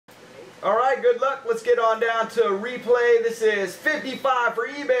All right, good luck. Let's get on down to replay. This is 55 for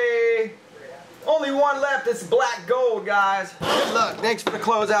eBay. Only one left. It's black gold, guys. Good luck. Thanks for the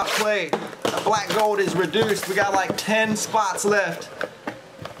closeout play. The black gold is reduced. We got like 10 spots left.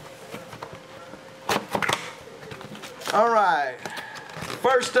 All right.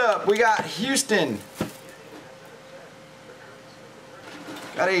 First up, we got Houston.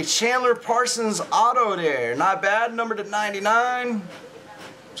 Got a Chandler Parsons auto there. Not bad. Number to 99.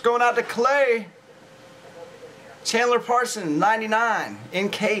 It's going out to Clay. Chandler Parsons, 99.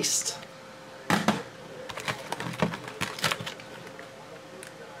 Encased.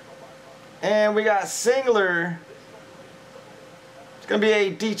 And we got Singler. It's going to be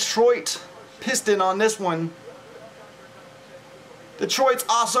a Detroit Piston on this one. Detroit's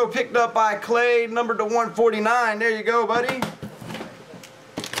also picked up by Clay, number to 149. There you go, buddy.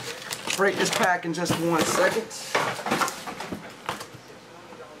 Break this pack in just 1 second.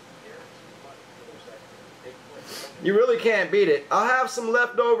 You really can't beat it. I'll have some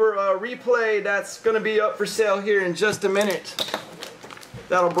leftover replay that's going to be up for sale here in just a minute.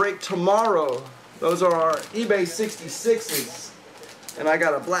 That'll break tomorrow. Those are our eBay 66s. And I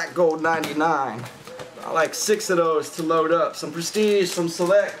got a black gold 99. I like 6 of those to load up. Some Prestige, some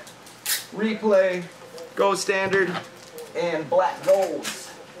Select, Replay, Gold Standard, and black golds.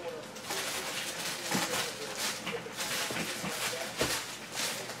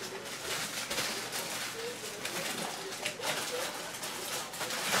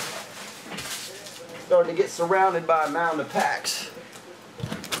 Starting to get surrounded by a mound of packs.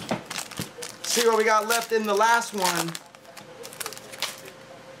 See what we got left in the last one.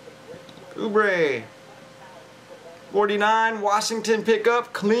 Oubre. 49, Washington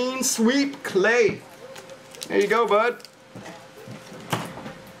pickup, clean sweep, Clay. There you go, bud.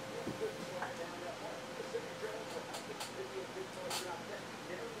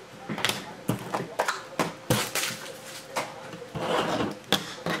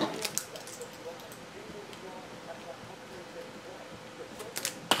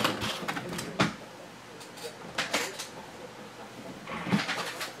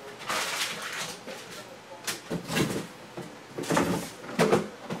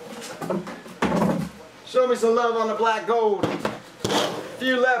 Show me some love on the black gold.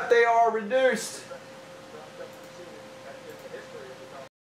 Few left, they are reduced.